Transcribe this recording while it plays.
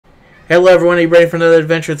Hello everyone, are you ready for another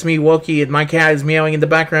adventure? It's me, Wokey, and my cat is meowing in the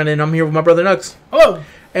background, and I'm here with my brother Knux. Hello!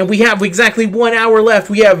 And we have exactly 1 hour left.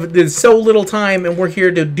 There's so little time, and we're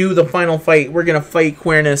here to do the final fight. We're gonna fight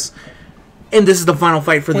Quernus, and this is the final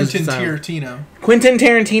fight for this time. Quentin Tarantino. Quentin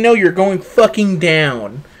Tarantino, you're going fucking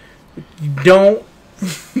down. Don't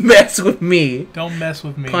mess with me. Don't mess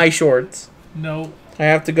with me. Pie shorts. No. I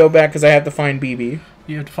have to go back because I have to find BB.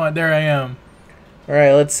 You have to find... There I am.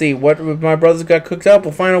 Alright, let's see. What my brothers got cooked up?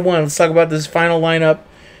 We'll final one. Let's talk about this final lineup.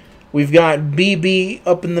 We've got BB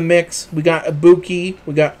up in the mix. We got Ibuki.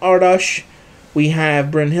 We got Ardash. We have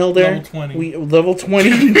Brynhildr. Level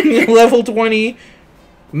 20. Level 20.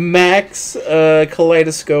 Max.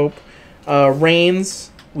 Kaleidoscope.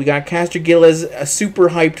 Reigns. We got Castor Gilles. Super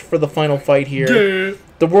hyped for the final fight here. Yeah.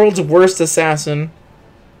 The world's worst assassin.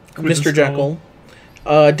 Mr. Jekyll.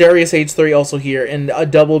 Darius H3 also here. And a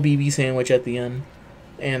double BB sandwich at the end.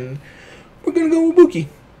 And we're going to go with Ibuki.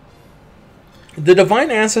 The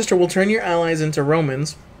Divine Ancestor will turn your allies into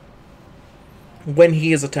Romans when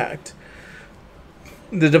he is attacked.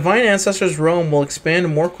 The Divine Ancestor's Rome will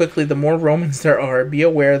expand more quickly the more Romans there are. Be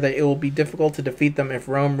aware that it will be difficult to defeat them if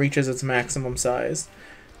Rome reaches its maximum size.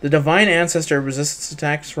 The Divine Ancestor resists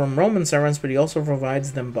attacks from Roman servants, but he also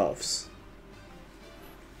provides them buffs.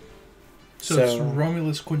 So it's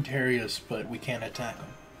Romulus Quintarius, but we can't attack him.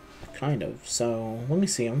 Kind of. So, let me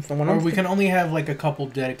see. Or we can only have like a couple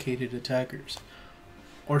dedicated attackers.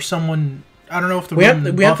 Or someone... I don't know if the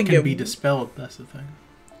Roman buff can be dispelled. That's the thing.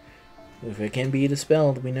 If it can be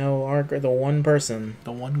dispelled, we know the one person.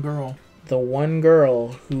 The one girl. The one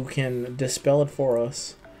girl who can dispel it for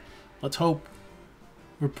us. Let's hope.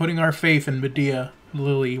 We're putting our faith in Medea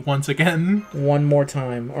Lily once again. One more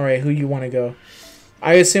time. Alright, who you want to go?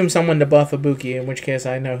 I assume someone to buff Ibuki, in which case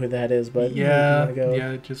I know who that is, but yeah, go?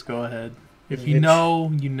 Yeah, just go ahead. If you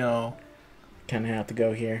know, you know. Kind of have to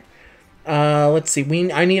go here. Let's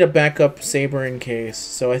see. I need a backup Saber in case,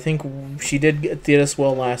 so I think she did us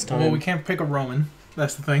well last time. Well, we can't pick a Roman.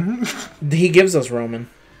 That's the thing. He gives us Roman,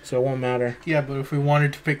 so it won't matter. Yeah, but if we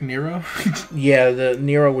wanted to pick Nero... yeah, the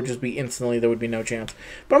Nero would just be instantly, there would be no chance.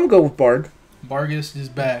 But I'm going to go with Bard. Bargus is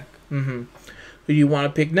back. Mm-hmm. Who do you want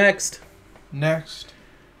to pick next? Next,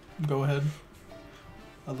 go ahead.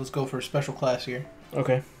 Let's go for a special class here.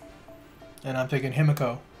 Okay. And I'm picking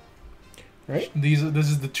Himiko. Right. This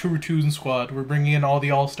is the Toon squad. We're bringing in all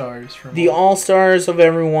the all-stars. The all-stars of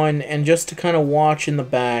everyone, and just to kind of watch in the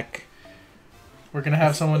back. We're going to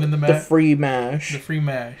have someone in the The free mash. The free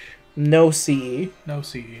mash. No CE. No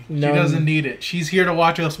CE. She doesn't need it. She's here to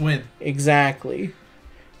watch us win. Exactly.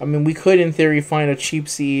 I mean, we could, in theory, find a cheap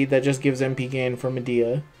CE that just gives MP gain for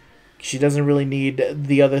Medea. She doesn't really need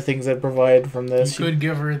the other things that provide from this. You could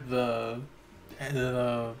give her the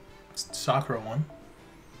Sakura one.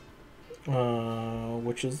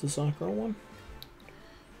 Which is the Sakura one?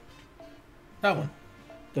 That one.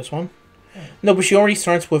 This one? Yeah. No, but she already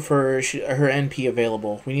starts with her NP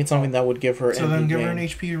available. We need something that would give her so NP then give gain. her an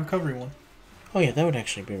HP recovery one. Oh yeah, that would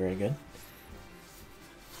actually be very good.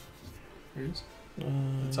 Here it is.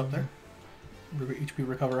 It's up there. HP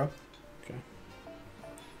recover up. Okay.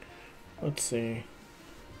 Let's see.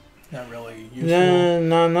 Not really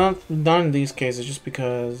useful. Not in these cases, just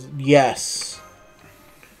because... Yes.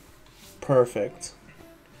 Perfect.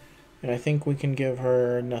 And I think we can give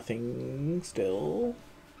her nothing still.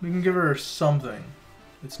 We can give her something.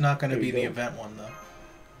 It's not going to be the event one, though.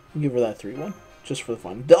 Give her that 3-1, just for the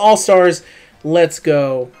fun. The All-Stars, let's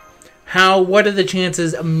go. What are the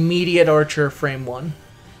chances? Immediate Archer, frame 1.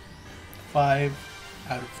 5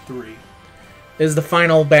 out of 3. This is the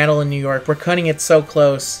final battle in New York. We're cutting it so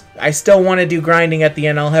close. I still want to do grinding at the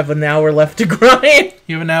end. I'll have an hour left to grind.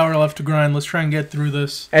 You have an hour left to grind. Let's try and get through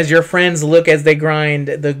this. As your friends look as they grind,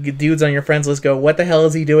 the dudes on your friends list go, what the hell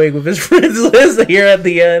is he doing with his friends list here at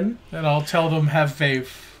the end? And I'll tell them, have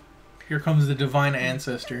faith. Here comes the Divine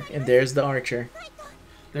Ancestor. And there's the Archer.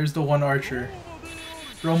 There's the one Archer.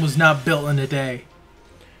 Rome was not built in a day.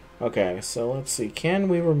 Okay, so let's see. Can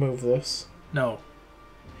we remove this? No.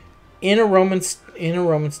 In a Roman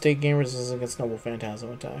state, gain resistance against noble phantasm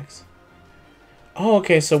attacks. Oh,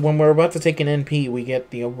 okay. So when we're about to take an NP, we get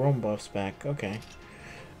the Rome buffs back. Okay.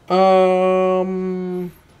 We're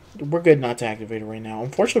good not to activate it right now.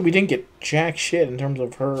 Unfortunately, we didn't get jack shit in terms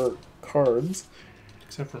of her cards.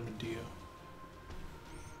 Except for Medea.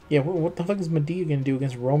 Yeah. What the fuck is Medea gonna do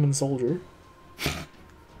against Roman soldier?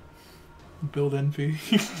 Build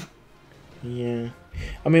NP. Yeah.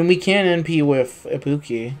 I mean, we can NP with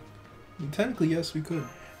Ibuki. Technically, yes, we could.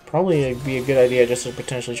 Probably it'd be a good idea just to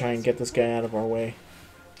potentially try and get this guy out of our way.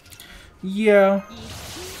 Yeah.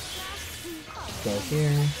 Go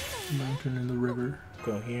here. Mountain in the river.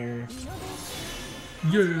 Go here.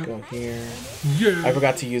 Yeah. Go here. Yeah. I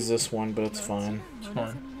forgot to use this one, but it's fine. It's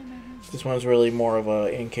fine. This one's really more of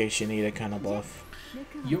a in case you need it kind of buff.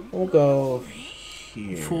 Yep. We'll go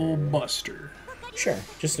here. Full buster. Sure,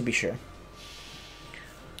 just to be sure.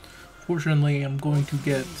 Fortunately, I'm going to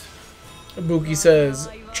get... Ibuki says,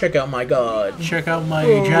 check out my god. Check out my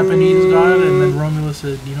Japanese god, and then Romulus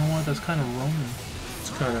said, you know what, that's kind of Roman. It's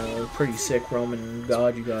kind of a pretty sick Roman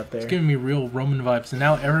god you got there. It's giving me real Roman vibes, and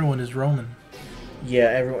now everyone is Roman. Yeah,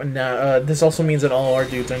 everyone. Now, this also means that all our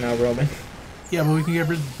dudes are now Roman. Yeah, but we can get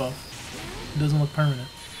rid of the buff. It doesn't look permanent.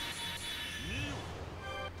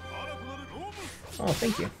 Oh,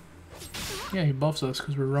 thank you. Yeah, he buffs us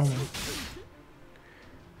because we're Roman.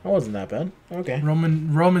 That wasn't that bad. Okay.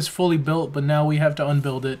 Rome is fully built, but now we have to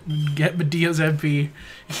unbuild it. Get Medea's MP.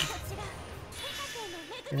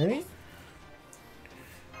 Alright.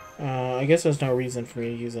 I guess there's no reason for me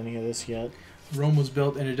to use any of this yet. Rome was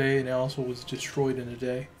built in a day, and it also was destroyed in a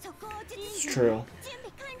day. It's true.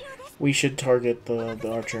 We should target the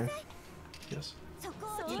archer. Yes.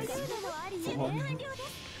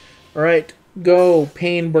 Alright, go,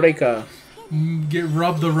 Pain Breaker.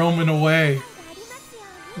 Rub the Roman away.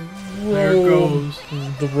 There it goes.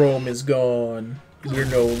 The Rome is gone. We're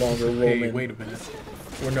no longer Roman. Hey, wait a minute.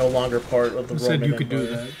 We're no longer part of the Roman Roman said you Empire. could do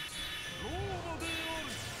that.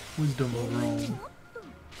 Wisdom of Rome.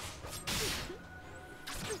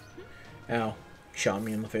 Ow. Shot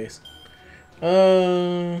me in the face.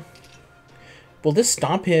 Will this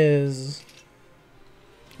stop his...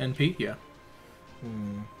 NP? Yeah.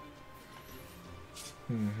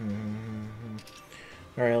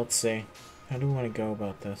 Alright, let's see. How do we want to go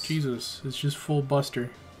about this? Jesus, it's just full buster.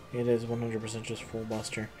 It is 100% just full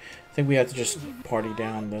buster. I think we have to just party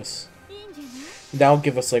down this. That'll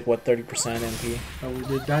give us like, what, 30% MP? Oh,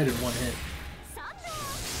 we died in one hit. I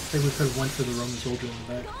think we could have went for the Roman soldier in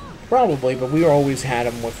the back. Probably, but we always had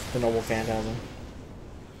him with the Noble Phantasm.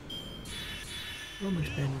 Rome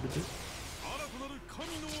expanded a bit.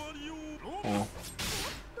 Oh.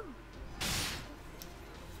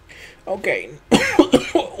 Okay.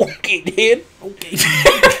 Okay, dude. Okay.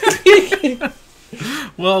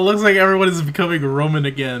 Well, it looks like everyone is becoming Roman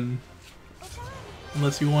again.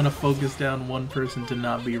 Unless you want to focus down one person to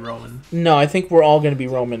not be Roman. No, I think we're all going to be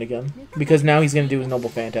Roman again. Because now he's going to do his Noble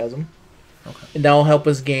Phantasm. Okay. And that'll help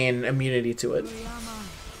us gain immunity to it. This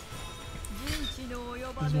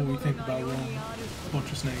is what we think about Rome. A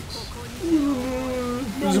bunch of snakes.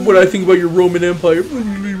 This is what I think about your Roman Empire.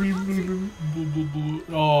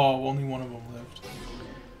 Oh, only one of them left.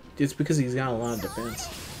 It's because he's got a lot of defense.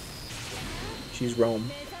 She's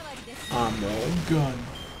Rome. I'm Rome. Gun.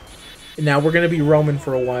 Now we're gonna be Roman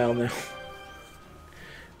for a while now.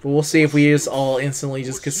 But we'll see if we just all instantly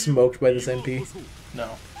just get smoked by this MP.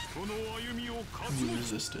 No. We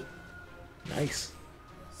resist it. Nice.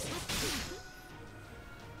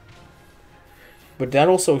 But that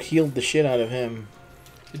also healed the shit out of him.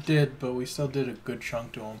 It did, but we still did a good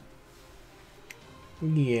chunk to him.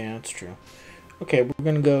 Yeah, that's true. Okay, we're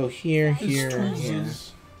gonna go here, here, and here.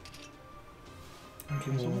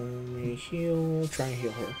 Heal. Try and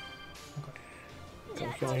heal her.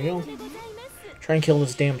 Heal. Try and kill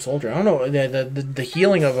this damn soldier. I don't know. The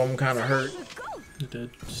healing of him kind of hurt. It did.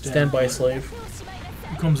 Stand by, slave.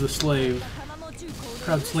 Here comes the slave.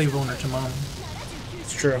 Proud slave owner to mom.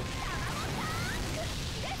 It's true.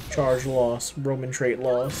 Charge loss. Roman trait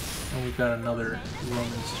lost. And we've got another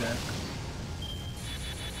Roman stack.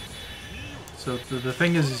 So the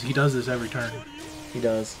thing is he does this every turn. He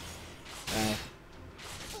does. Ow.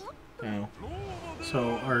 Ow.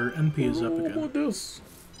 So our NP is up again. What this?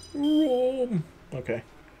 Rome. Okay.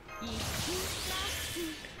 I'm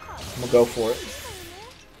gonna go for it.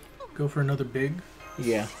 Go for another big?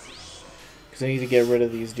 Yeah. Because I need to get rid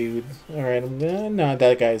of these dudes. Alright, no,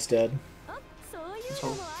 that guy's dead. Let's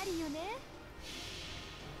hope.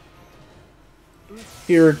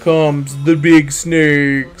 Here it comes, the big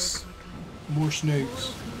snakes. More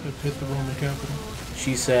snakes that hit the Roman capital.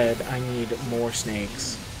 She said, I need more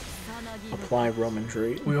snakes. Apply Roman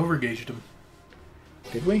trait. We overgauged him.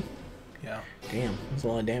 Did we? Yeah. Damn, that's a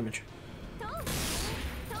lot of damage.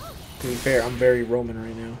 To be fair, I'm very Roman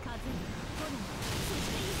right now.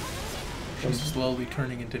 She's slowly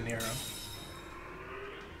turning into Nero.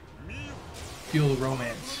 Feel the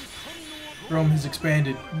romance. Rome has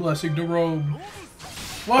expanded. Blessing to Rome.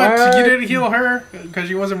 What? You didn't heal her? Because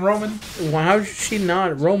she wasn't Roman? Well, how is she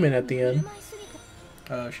not Roman at the end?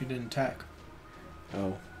 She didn't attack.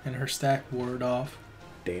 Oh. And her stack wore it off.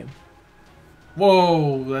 Damn.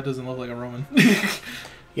 Whoa, that doesn't look like a Roman.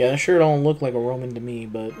 Yeah, that sure don't look like a Roman to me,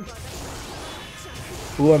 but...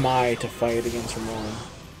 Who am I to fight against Ramon?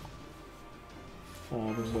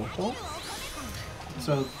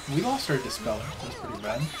 So, we lost our Dispeller. That's pretty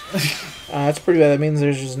bad. That's pretty bad. That means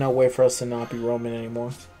there's just no way for us to not be Roman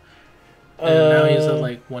anymore. And now he's at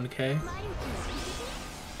like 1k.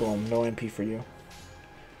 Boom, no MP for you.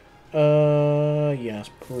 Yeah,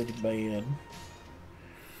 it's pretty bad.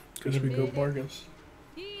 Because we go Bargus.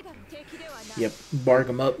 Yep, barg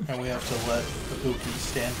him up. And we have to let the Wokey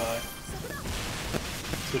stand by.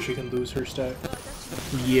 So she can lose her stack.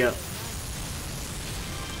 Yep.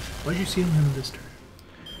 Why'd you see him this turn?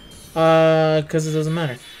 Because it doesn't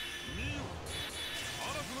matter.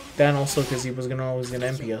 Then also because he was always gonna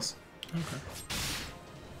MP us. Okay.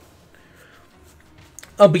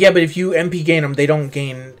 Oh, but yeah, but if you MP gain them, they don't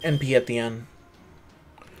gain NP at the end.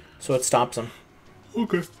 So it stops them.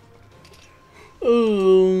 Okay.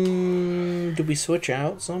 Do we switch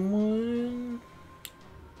out someone?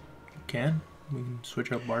 We can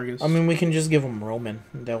switch out Bargus. I mean, we can just give them Roman.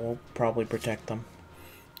 That will probably protect them.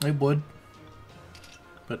 They would.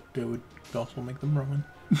 But it would also make them Roman.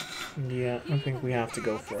 Yeah, I think we have to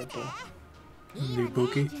go for it, though. The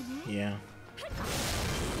Wokey? Yeah.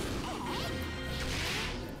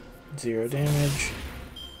 0 damage.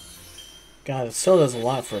 God, it still does a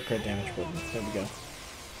lot for a crit damage, but there we go.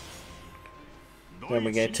 Then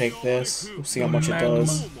we gotta take this. We'll see how much it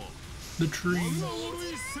does. The tree.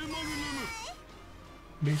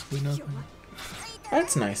 Basically nothing.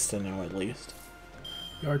 That's nice to know, at least.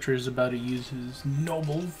 The archer is about to use his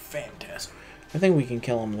noble phantasm. I think we can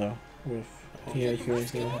kill him, though. With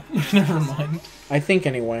Never mind. I think,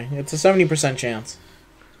 anyway. It's a 70% chance.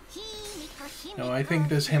 No, I think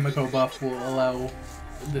this Himiko buff will allow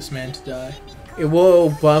this man to die. It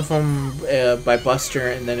will buff him by Buster,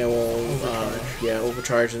 and then it will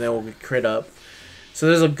overcharge, and then it will crit up. So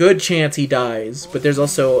there's a good chance he dies, but there's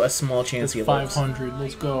also a small chance he lives. 500.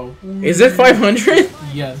 Let's go. Is it 500?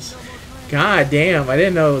 Yes. God damn! I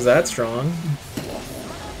didn't know it was that strong.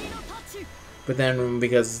 But then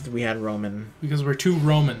because we had Roman, because we're too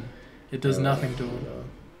Roman, it does nothing to him.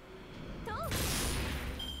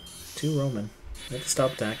 Too Roman. I have to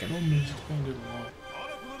stop attacking. Roman's expanded a lot.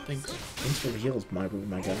 Thanks. Thanks for the heals, my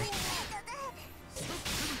guy.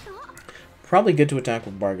 Probably good to attack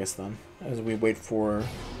with Bargus then, as we wait for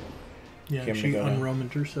him she to go.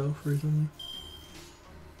 un-Romaned herself recently.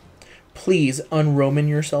 Please un-Roman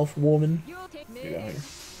yourself, woman. Get out here.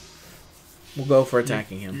 We'll go for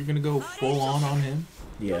attacking him. You're gonna go full on him?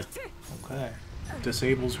 Yeah. Okay.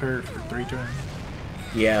 Disables her for 3 turns.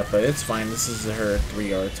 Yeah, but it's fine. This is her 3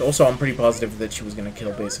 yards. Also, I'm pretty positive that she was gonna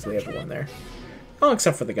kill basically everyone there. Oh,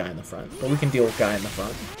 except for the guy in the front. But we can deal with guy in the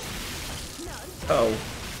front. Oh.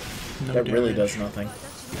 No that damage. really does nothing.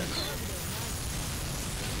 Yes.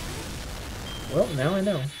 Well, now I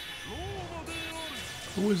know.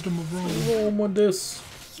 The wisdom of Rome. Roll with this.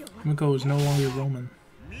 Himiko is no longer Roman.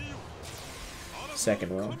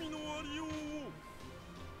 Second row.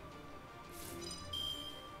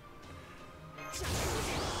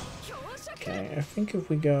 Okay, I think if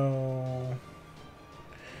we go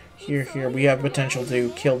here, we have potential to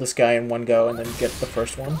kill this guy in one go and then get the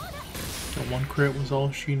first one. That 1 crit was all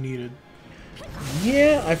she needed.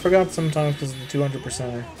 Yeah, I forgot sometimes because of the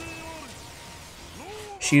 200%er.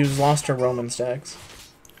 She's lost her Roman stacks.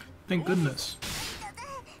 Thank goodness.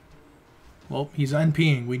 Well, he's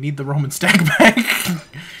NPing. We need the Roman stack back.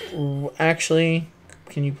 Actually,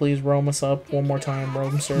 can you please roam us up one more time,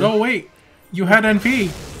 Rome, sir? No, wait. You had NP.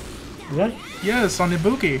 What? Yes, on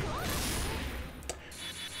Ibuki.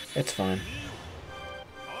 It's fine.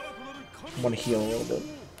 I want to heal a little bit.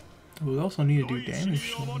 We also need to do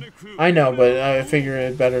damage to him. I know, but I figure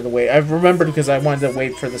it better to wait. I've remembered because I wanted to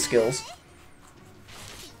wait for the skills.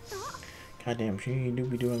 Goddamn, she do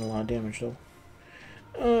be doing a lot of damage though.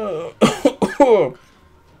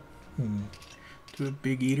 Do a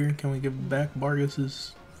big eater. Can we give back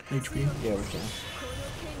Bargus's HP? Yeah, we can.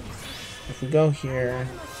 If we go here,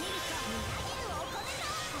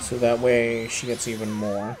 so that way she gets even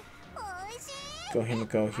more. Go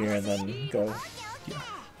Himiko here and then go. Yeah.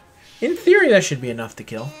 In theory, that should be enough to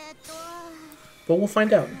kill. But we'll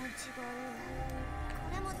find out.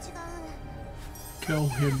 Kill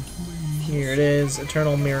him, please. Here it is,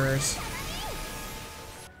 Eternal Mirrors.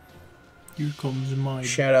 Here comes my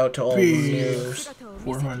Shout out to all the mirrors.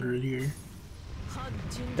 400 here.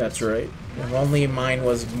 That's right. If only mine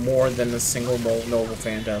was more than a single noble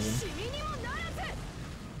phantasm.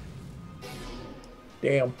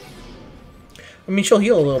 Damn. I mean, she'll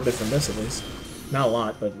heal a little bit from this at least. Not a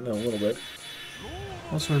lot, but a little bit.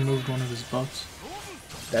 Also removed one of his buffs.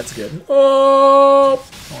 That's good. Oh!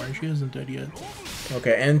 Alright, she isn't dead yet.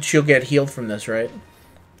 Okay, and she'll get healed from this, right?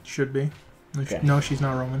 Should be. Okay. No, she's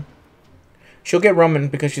not Roman. She'll get Roman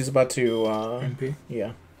because she's about to... MP.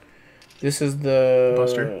 Yeah. This is the...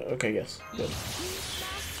 Buster. Okay, yes. Good.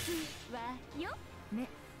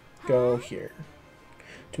 Go here.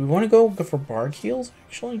 Do we want to go for Barg heals,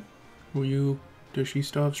 actually? Will you... Does she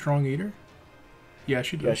still have Strong Eater? Yeah,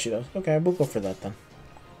 she does. Yeah, she does. Okay, we'll go for that then.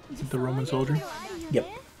 The Roman soldier? Yep.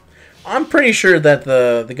 I'm pretty sure that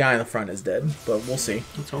the guy in the front is dead, but we'll see.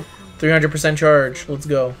 Let's hope. 300% charge. Let's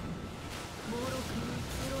go.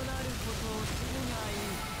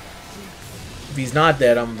 If he's not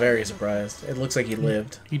dead, I'm very surprised. It looks like he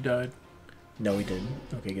lived. He died. No, he didn't.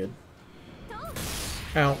 Okay, good.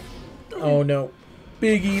 Ow. Oh, no.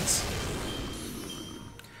 Big eats.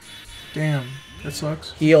 Damn. That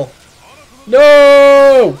sucks. Heal.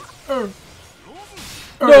 No!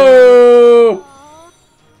 No!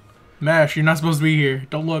 Mash, you're not supposed to be here.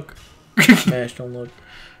 Don't look. Mash, don't look.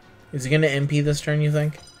 Is he gonna MP this turn, you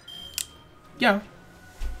think? Yeah.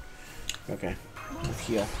 Okay. Let's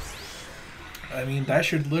heal. I mean, that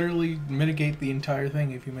should literally mitigate the entire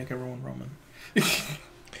thing if you make everyone Roman.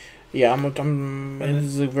 Yeah,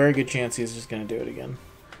 there's a very good chance he's just gonna do it again.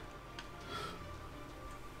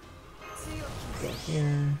 Go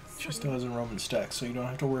here. She still has a Roman stack, so you don't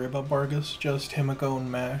have to worry about Bargus. Just Himiko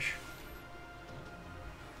and Mash.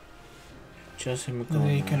 Just him And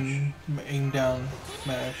then you can aim down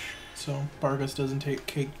Mash, so Bargus doesn't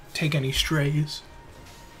take any strays.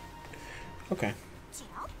 Okay.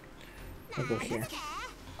 I'll go here.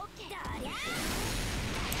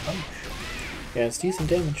 Oh. Yeah, it's decent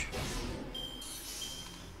damage.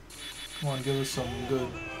 Come on, give us something good.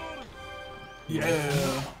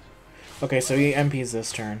 Yeah. Okay, so he MPs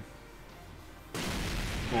this turn.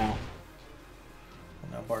 Now.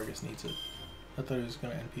 Well, now Bargus needs it. I thought he was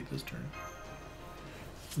going to MP this turn.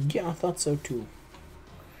 Yeah, I thought so too.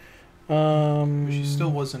 But she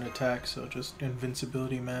still wasn't attacked, so just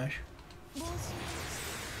invincibility Mash.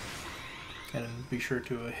 And be sure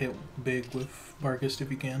to hit big with Bargus if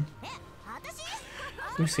you can.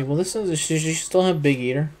 Let me see. Well, this is. Should she still have Big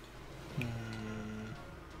Eater?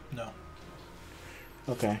 No.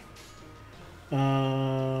 Okay. Do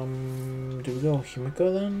we go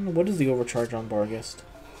Himiko then? What is the overcharge on Bargus?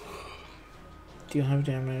 Deal heavy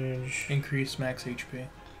damage. Increase max HP.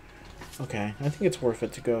 Okay, I think it's worth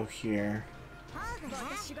it to go here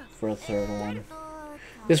for a third one.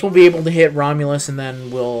 This will be able to hit Romulus, and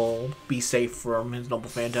then we'll be safe from his Noble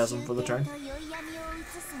Phantasm for the turn.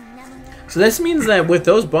 So this means that with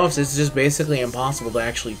those buffs, it's just basically impossible to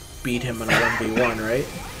actually beat him in a 1v1, right?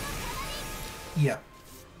 Yeah.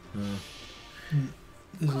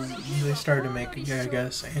 They started to make, I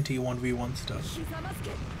guess, anti-1v1 stuff.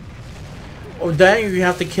 Or that you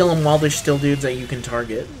have to kill him while there's still dudes that you can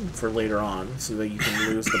target for later on, so that you can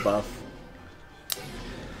lose the buff.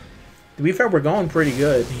 To be fair, we're going pretty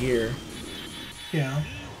good here. Yeah.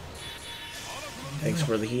 Thanks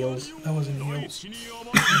for the heals. That wasn't heals.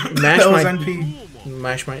 Mash That was might, NP.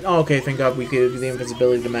 Mash might. Oh, okay. Thank God we could do the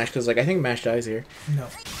invisibility to Mash, because like I think Mash dies here. No,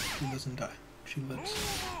 she doesn't die. She lives.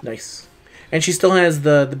 Nice. And she still has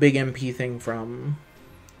the big MP thing from.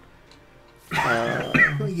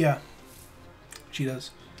 Yeah. She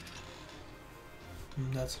does.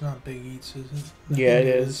 That's not Big Eats, is it? Yeah, it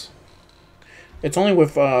is. It's only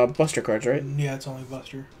with Buster cards, right? Yeah, it's only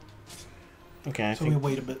Buster. Okay, I So think we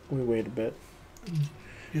wait a bit. we wait a bit.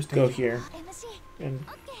 Just Go aim. here and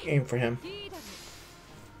aim for him.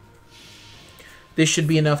 This should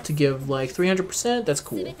be enough to give like 300%. That's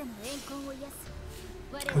cool.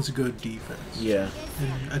 It's a good defense. Yeah.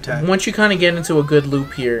 And attack. Once you kind of get into a good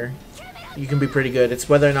loop here, you can be pretty good. It's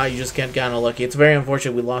whether or not you just get kind of lucky. It's very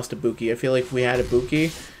unfortunate we lost a Buki. I feel like if we had a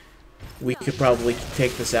Buki, we could probably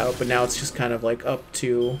take this out. But now it's just kind of like up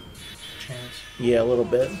to... Chance. Yeah, a little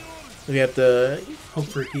bit. We have to... Hope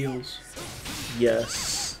for heals.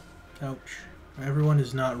 Yes. Ouch. Everyone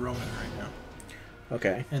is not Roman right now.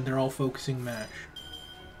 Okay. And they're all focusing Mash.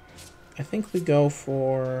 I think we go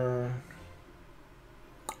for...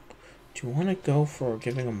 Do you want to go for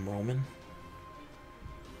giving him Roman?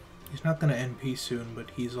 He's not going to NP soon,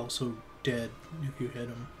 but he's also dead if you hit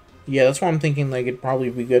him. Yeah, that's why I'm thinking like it'd probably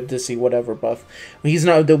be good to see whatever buff. He's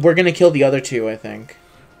not. We're gonna kill the other two, I think.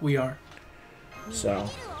 We are. So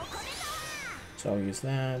I'll use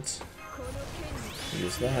that.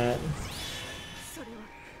 Use that.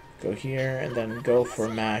 Go here and then go for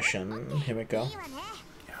Mash and Himiko.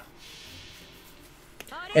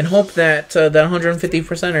 And hope that that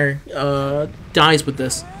 150%er dies with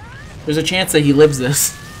this. There's a chance that he lives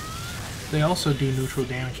this. They also do neutral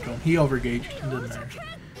damage to him. He overgauged. It doesn't matter.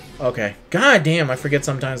 Okay. God damn, I forget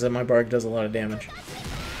sometimes that my Barg does a lot of damage.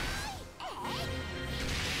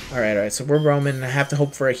 Alright, so we're Roman. I have to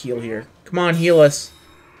hope for a heal here. Come on, heal us.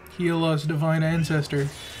 Heal us, Divine Ancestor.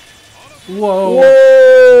 Whoa.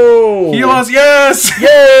 Whoa! Heal us, yes!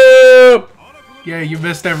 Yep! Yeah, you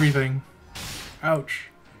missed everything. Ouch.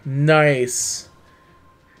 Nice.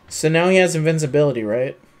 So now he has invincibility,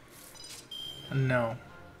 right? No.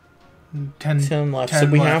 10 left. 10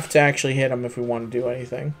 so we left. have to actually hit him if we want to do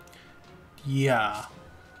anything. Yeah.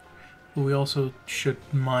 But we also should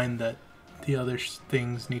mind that the other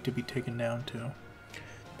things need to be taken down too.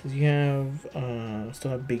 Does he have,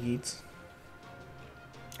 still have big eats?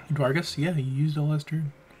 Vargas? Yeah, he used all his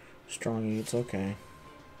turn. Strong eats, okay.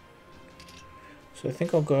 So I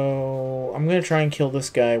think I'll go... I'm going to try and kill this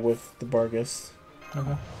guy with the Vargas.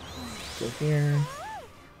 Okay. Go here.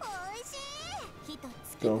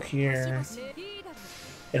 Go here.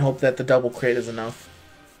 And hope that the double crit is enough.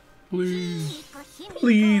 Please.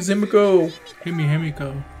 Please, Himiko!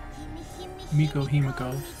 Himiko. Miko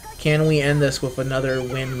Himiko. Can we end this with another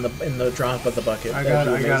win in the drop of the bucket? I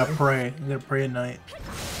That'd be gotta amazing. pray. I gotta pray at night.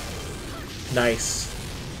 Nice.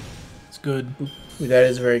 It's good. Ooh, that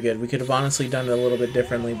is very good. We could have honestly done it a little bit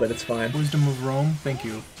differently, but it's fine. Wisdom of Rome. Thank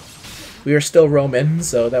you. We are still Roman,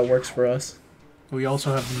 so that works for us. We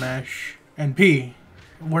also have Mash and P.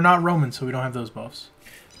 We're not Roman, so we don't have those buffs.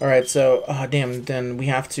 Alright, so... Oh, damn. Then we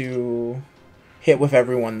have to hit with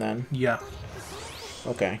everyone then. Yeah.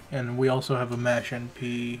 Okay. And we also have a Mash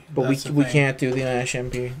NP. But we can't do the Mash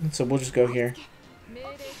MP, so we'll just go here.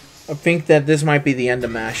 I think that this might be the end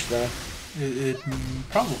of Mash, though. It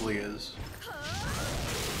probably is.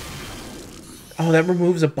 Oh, that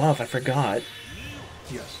removes a buff. I forgot.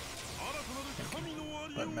 Yes.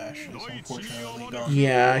 But Mash is unfortunately gone.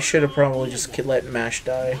 Yeah, I should have probably just let Mash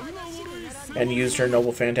die. And used her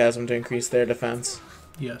Noble Phantasm to increase their defense.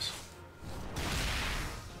 Yes.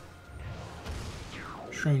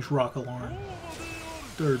 Strange Rock Alarm.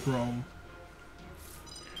 Third Rome.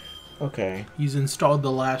 Okay. He's installed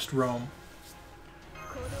the last Rome.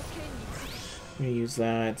 I'm gonna use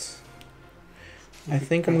that. I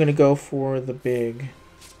think I'm gonna go for the big...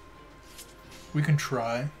 We can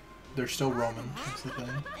try. They're still Roman, that's the thing.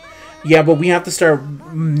 Yeah, but we have to start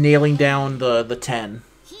nailing down the 10.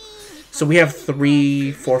 So we have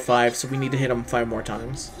 3, 4, 5, so we need to hit him 5 more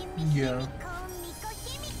times. Yeah.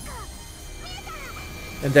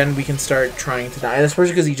 And then we can start trying to die.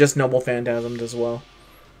 Especially because he just Noble Phantasmed as well.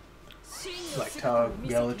 Black Tog,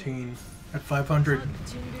 Galatine at 500.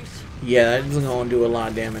 Yeah, that isn't going to do a lot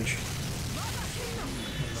of damage.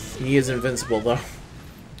 He is invincible, though.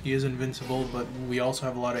 He is invincible, but we also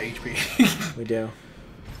have a lot of HP. We do.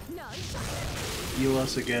 Heal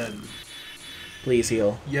us again. Please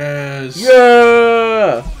heal. Yes!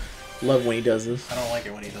 Yeah! Love when he does this. I don't like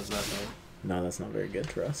it when he does that, though. No, that's not very good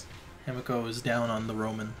for us. Himiko is down on the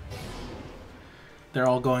Roman. They're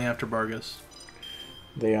all going after Vargas.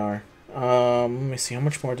 They are. Let me see. How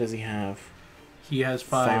much more does he have? He has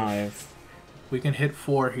 5. We can hit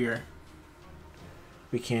 4 here.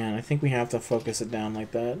 We can. I think we have to focus it down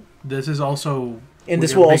like that. This is also... And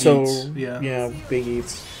this will big also... eats. Yeah, big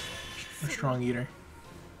eats. A strong eater.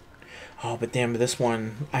 Oh, but damn, this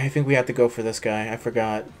one... I think we have to go for this guy. I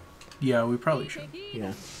forgot. Yeah, we probably should.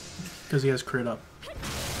 Yeah. Because he has crit up.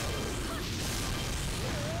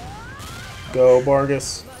 Go,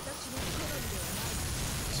 Vargas.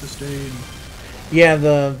 Sustain. Yeah,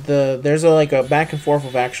 there's like a back and forth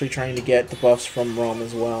of actually trying to get the buffs from Rome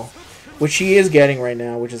as well. Which she is getting right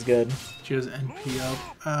now, which is good. She has NP up.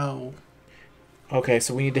 Ow. Okay,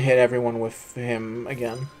 so we need to hit everyone with him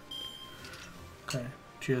again. Okay.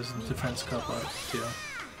 She has defense cup up, too.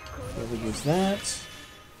 So we'll use that.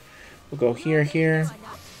 We'll go here.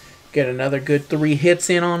 Get another good 3 hits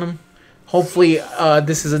in on him. Hopefully,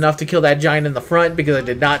 this is enough to kill that giant in the front, because I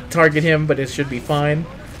did not target him, but it should be fine.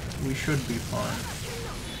 We should be fine.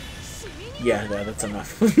 Yeah, that's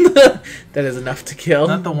enough. That is enough to kill.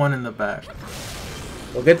 Not the one in the back.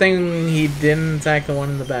 Well, good thing he didn't attack the one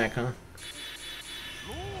in the back, huh?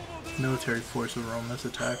 Military force of Rome, let's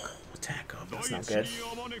attack. Attack, oh, that's not good.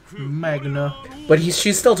 Magna. But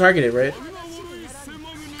she's still targeted, right?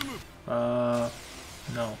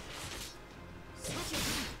 No.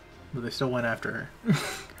 But they still went after her.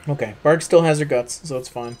 Okay, Bark still has her guts, so it's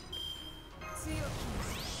fine.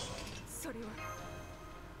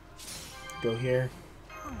 Go here.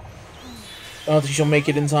 I don't think she'll make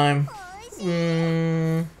it in time.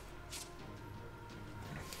 How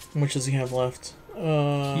much does he have left?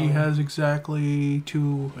 He has exactly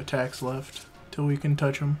 2 attacks left till we can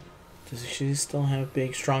touch him. Does she still have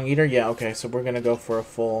big strong eater? Yeah, okay, so we're gonna go for a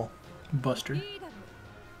full Buster.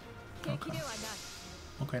 Okay.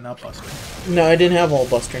 Okay, not Buster. No, I didn't have all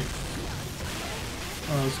Buster.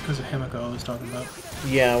 Oh, it's because of Himiko I was talking about.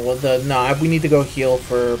 Yeah, well, we need to go heal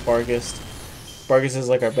for Bargus. Bargus is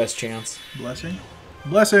like our best chance. Blessing?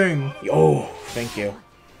 Blessing! Oh, thank you.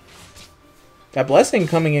 That blessing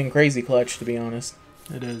coming in crazy clutch, to be honest.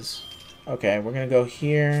 It is. Okay, we're gonna go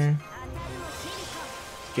here.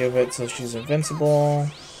 Give it so she's invincible.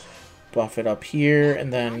 Buff it up here,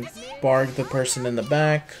 and then Barg the person in the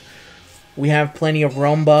back. We have plenty of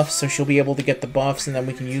Rome buffs, so she'll be able to get the buffs, and then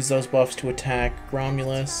we can use those buffs to attack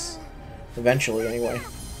Romulus. Eventually, anyway.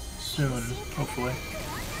 Soon, hopefully.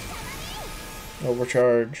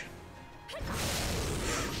 Overcharge.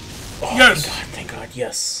 Oh, Yes! Thank God,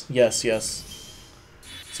 yes. Yes, yes.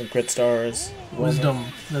 Some crit stars. Wisdom.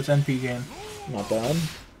 That's NP gain. Not bad.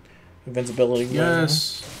 Invincibility.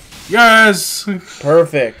 Yes! Yes!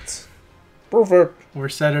 Perfect. Perfect. We're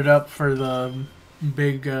set it up for the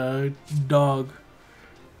big dog,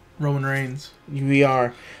 Roman Reigns. We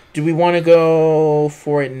are. Do we want to go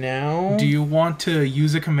for it now? Do you want to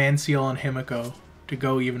use a command seal on Himiko to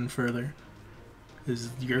go even further? Is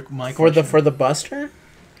my question. For the Buster?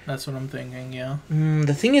 That's what I'm thinking. Yeah.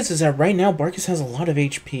 The thing is that right now Barkus has a lot of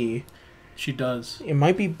HP. She does. It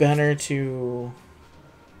might be better to.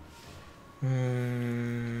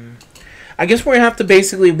 I guess we're gonna have to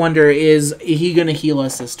basically wonder: is he gonna heal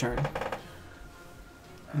us this turn?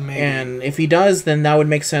 Maybe. And if he does, then that would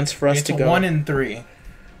make sense for us it's to go. 1 in 3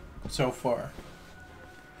 so far.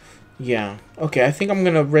 Yeah. Okay, I think I'm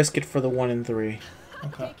gonna risk it for the 1 in 3.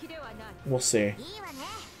 Okay. We'll see.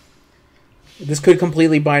 This could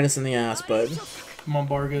completely bite us in the ass, but Come on,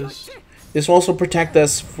 Bargus. this will also protect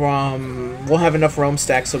us from. We'll have enough roam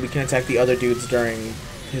stacks so we can attack the other dudes during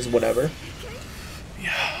his whatever.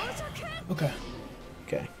 Yeah. Okay.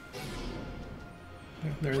 Okay.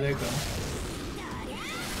 There they go.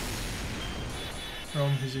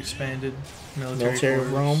 Rome has expanded. Military force.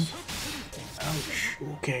 Rome. Ouch.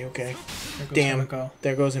 Okay, okay. There goes Damn. Himiko.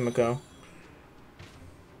 There goes Himiko.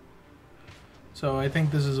 So I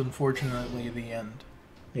think this is unfortunately the end.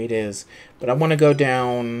 It is. But I want to go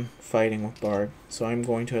down fighting with Barg, so I'm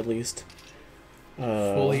going to at least...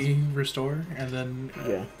 fully restore and then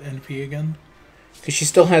yeah. NP again. Because she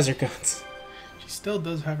still has her guts. She still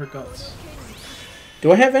does have her guts.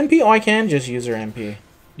 Do I have NP? Oh, I can just use her NP.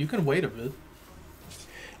 You can wait a bit.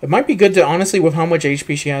 It might be good to, honestly, with how much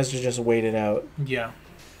HP she has, to just wait it out. Yeah.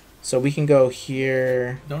 So we can go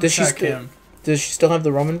here. Don't Does attack him. Does she still have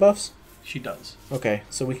the Roman buffs? She does. Okay,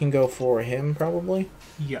 so we can go for him, probably.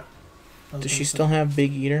 Yeah. Does she still have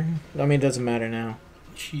Big Eater? I mean, it doesn't matter now.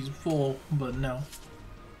 She's full, but no.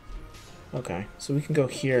 Okay, so we can go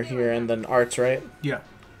here, and then Arts, right? Yeah.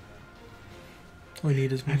 All we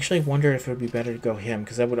need is... I actually wonder if it would be better to go him,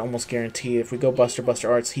 because that would almost guarantee if we go Buster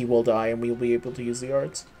Arts, he will die, and we'll be able to use the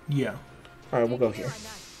Arts. Yeah. Alright, we'll go here.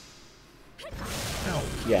 Ow.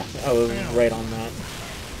 Yeah, I was right on that.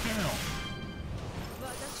 Ow.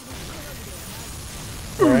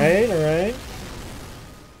 Alright, alright.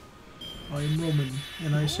 I am Roman,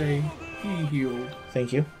 and I say he healed.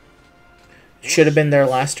 Thank you. Should have been there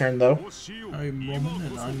last turn, though. I am Roman,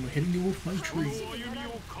 and I'm hitting you with my tree.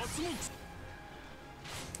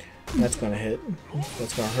 That's gonna hit.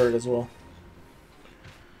 That's gonna hurt as well.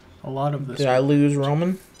 A lot of this. Did I lose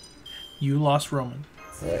Roman? You lost Roman.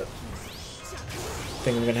 Right. I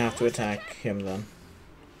think I'm gonna have to attack him then.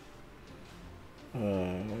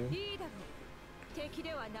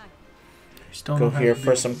 Still Go don't here have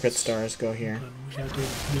for the- some crit stars. Go here. But we have to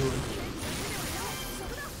do it.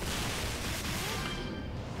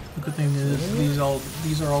 The good thing is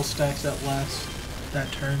these are all stacks that last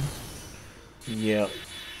that turn. Yep.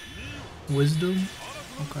 Wisdom.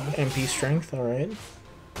 Okay. MP strength. All right.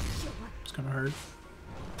 It's gonna hurt.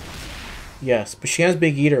 Yes, but she has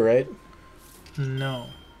Big Eater, right? No.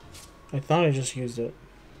 I thought I just used it.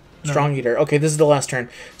 No. Strong Eater. Okay, this is the last turn.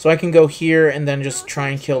 So I can go here and then just try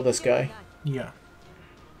and kill this guy. Yeah.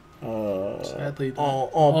 Sadly,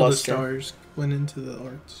 all the Buster. stars went into the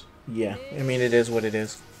arts. Yeah, I mean, it is what it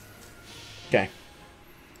is. Okay.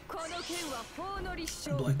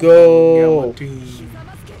 Black Go! Gamatine.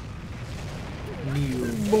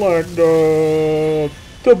 Neo. Black Dog!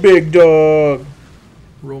 The big dog!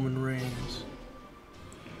 Roman Reigns.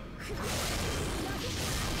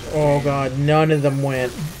 Oh god, none of them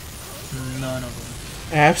went. None of them.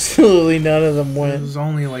 Absolutely none of them It went. was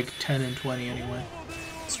only like 10 and 20 anyway.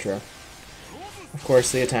 It's true. Of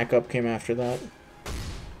course, the attack up came after that.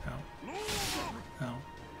 Ow.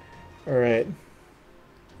 Alright.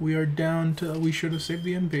 We are down to... We should have saved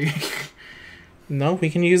the MP. No, we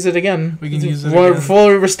can use it again. We can use it We'll again.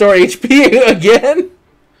 fully restore HP again.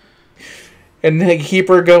 And then keep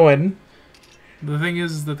her going. The thing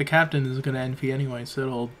is that the captain is going to NP anyway, so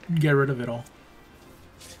it'll get rid of it all.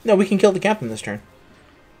 No, we can kill the captain this turn.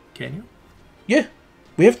 Can you? Yeah.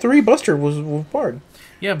 We have 3 Buster with Bard.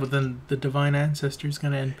 Yeah, but then the Divine Ancestor's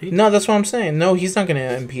going to NP? No, that's what I'm saying. No, he's not going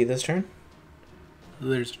to NP this turn.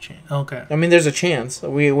 There's a chance. Okay. I mean, there's a chance.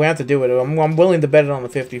 We have to do it. I'm willing to bet it on the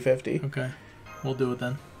 50-50. Okay. We'll do it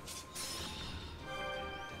then.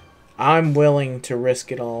 I'm willing to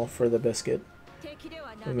risk it all for the biscuit.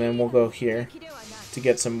 And then we'll go here to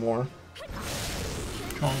get some more.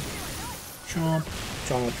 Chomp. Chomp.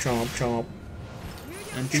 Chomp, chomp, chomp.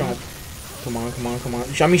 And Chomp. Come on, come on, come on.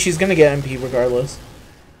 I mean, she's going to get MP regardless.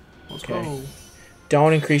 Let's Okay. go.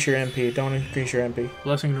 Don't increase your MP. Don't increase your MP.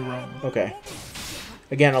 Blessing to Rome. Okay.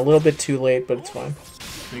 Again, a little bit too late, but it's fine.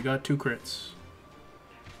 We got 2 crits.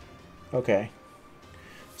 Okay.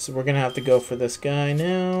 So we're going to have to go for this guy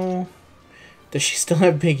now. Does she still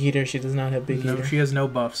have Big Eater? She does not have Big Eater. No, she has no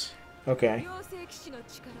buffs. Okay.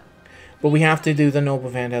 But we have to do the Noble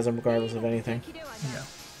Phantasm regardless of anything. Yeah.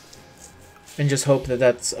 And just hope that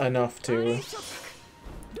that's enough to...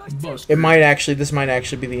 Bust. It might actually... This might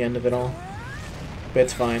actually be the end of it all. But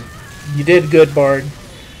it's fine. You did good, Bard.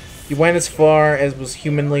 You went as far as was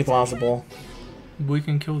humanly possible. We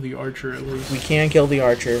can kill the archer at least. We can kill the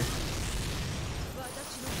archer.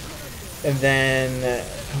 And then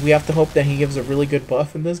we have to hope that he gives a really good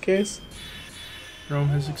buff in this case. Rome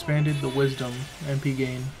has expanded the wisdom MP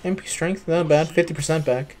gain. MP strength, not bad. 50%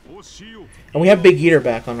 back. And we have Big Eater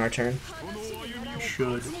back on our turn.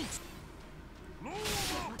 Should.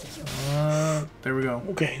 There we go.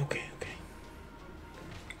 Okay, okay, okay.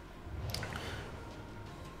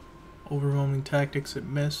 Overwhelming tactics, it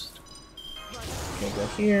missed. Okay, go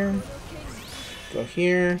here. Go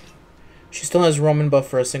here. She still has Roman buff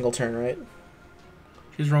for a single turn, right?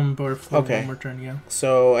 She's Roman buff for Okay. one more turn, yeah.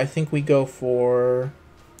 So I think we go for...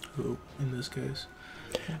 Who, in this case?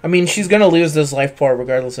 I mean, she's gonna lose this life bar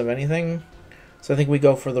regardless of anything. So I think we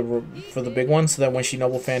go for the big one, so that when she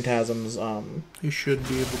Noble Phantasms, You should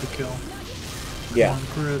be able to kill. yeah, Come on,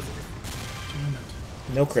 crit. Damn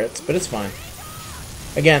it. no crits, but it's fine.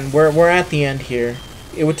 Again, we're at the end here.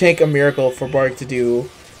 It would take a miracle for Bark to do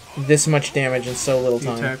this much damage in so little The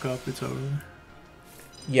time. attack up, it's over.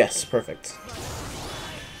 Yes, perfect.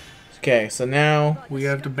 Okay, so now, We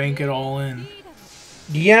have to bank it all in.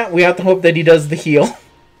 yeah, we have to hope that he does the heal.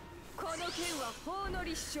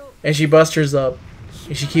 And she busters up.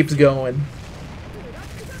 And she keeps going.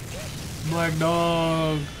 Black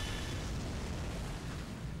dog.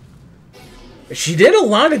 She did a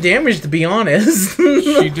lot of damage, to be honest.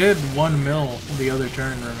 She did 1 mil the other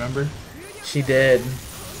turn, remember? She did.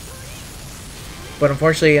 But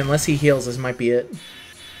unfortunately, unless he heals, this might be it.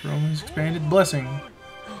 Roman's expanded blessing.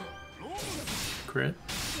 Crit.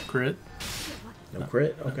 Crit. No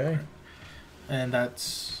crit? Okay. And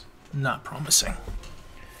that's not promising.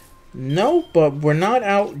 No, but we're not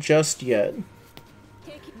out just yet.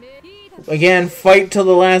 Again, fight till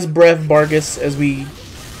the last breath, Bargus, as we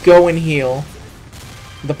go and heal.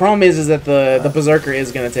 The problem is that the Berserker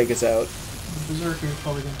is going to take us out. The Berserker is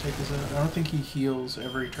probably going to take us out. I don't think he heals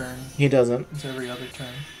every turn. He doesn't. It's every other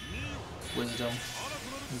turn. Wisdom.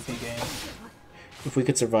 MP gain. If we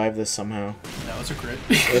could survive this somehow. No, it's a crit.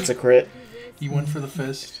 It's a crit. He went for the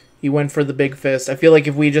fist. He went for the big fist. I feel like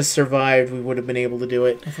if we just survived, we would have been able to do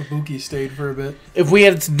it. If Ibuki stayed for a bit. If we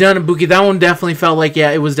had done Ibuki, that one definitely felt like,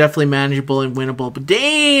 yeah, it was definitely manageable and winnable. But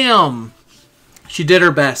damn! She did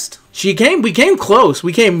her best. We came close.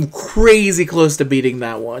 We came crazy close to beating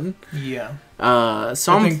that one. Yeah.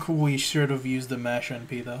 So I think we should have used the mash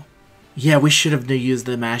NP though. Yeah, we should have used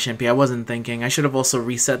the mash NP. I wasn't thinking. I should have also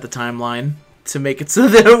reset the timeline to make it so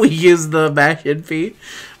that we use the mash NP.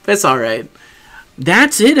 But it's alright.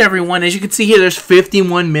 That's it, everyone. As you can see here, there's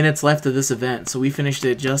 51 minutes left of this event, so we finished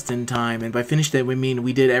it just in time. And by finished it, we mean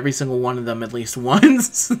we did every single one of them at least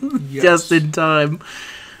once, Yes. just in time.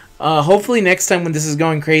 Hopefully next time when this is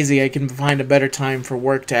going crazy, I can find a better time for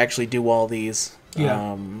work to actually do all these.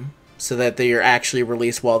 Yeah. So that they are actually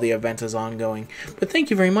released while the event is ongoing. But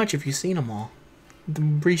thank you very much if you've seen them all.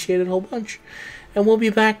 Appreciate it a whole bunch. And we'll be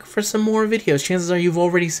back for some more videos. Chances are you've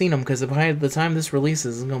already seen them, because by the time this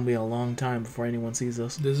releases, it's going to be a long time before anyone sees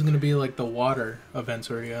this. This is going to be like the water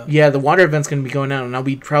events already out. Yeah, the water event's going to be going out, and I'll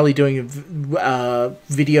be probably doing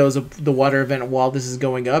videos of the water event while this is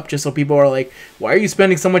going up, just so people are like, why are you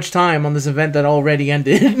spending so much time on this event that already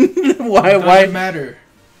ended? Why? Doesn't matter.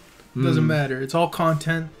 Doesn't matter. It's all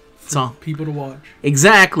content for people to watch.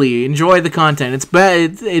 Exactly. Enjoy the content. It's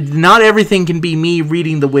bad. Not everything can be me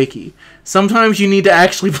reading the wiki. Sometimes you need to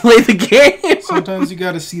actually play the game. Sometimes you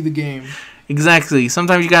got to see the game. Exactly.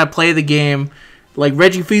 Sometimes you gotta play the game. Like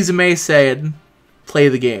Reggie Fils-Aimé said, play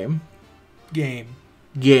the game. Game.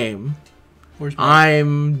 Where's Mike?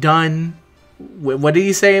 I'm done. What did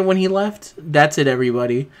he say when he left? That's it,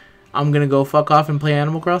 everybody. I'm gonna go fuck off and play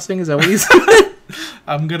Animal Crossing. Is that what he said?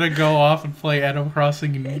 I'm gonna go off and play Animal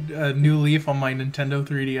Crossing New Leaf on my Nintendo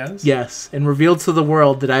 3DS. Yes, and revealed to the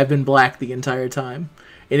world that I've been black the entire time.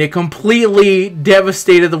 And it completely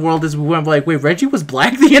devastated the world as we went like, wait, Reggie was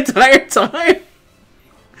black the entire time?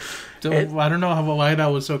 I don't know why that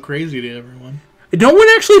was so crazy to everyone. No one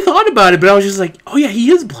actually thought about it, but I was just like, oh yeah,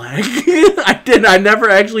 he is black. I never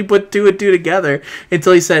actually put two and two together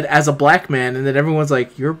until he said, as a black man, and then everyone's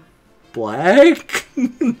like, you're black?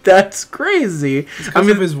 That's crazy. It's because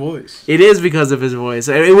of his voice. It is because of his voice.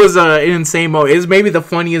 It was an insane moment. It was maybe the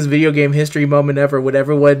funniest video game history moment ever when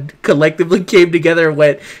everyone collectively came together and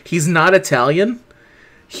went, he's not Italian.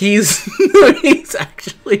 He's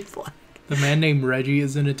actually black. The man named Reggie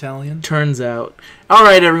is an Italian. Turns out. All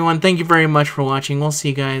right, everyone. Thank you very much for watching. We'll see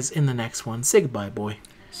you guys in the next one. Say goodbye, boy.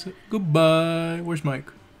 Goodbye. Where's Mike?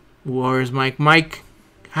 Where's Mike? Mike,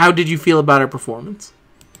 how did you feel about our performance?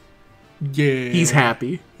 Yeah. He's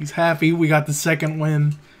happy. He's happy. We got the second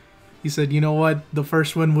win. He said, you know what? The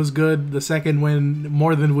first win was good. The second win,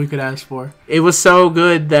 more than we could ask for. It was so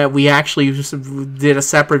good that we actually just did a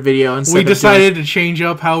separate video. We decided to change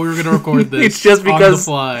up how we were going to record this. It's just because, on the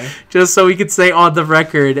fly. Just so we could say on the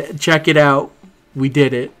record, check it out. We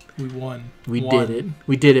did it. We won. We did it.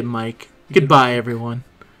 We did it, Mike. Goodbye, everyone.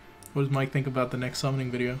 What does Mike think about the next summoning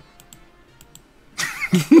video?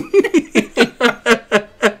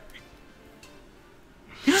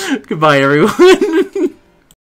 Goodbye, everyone.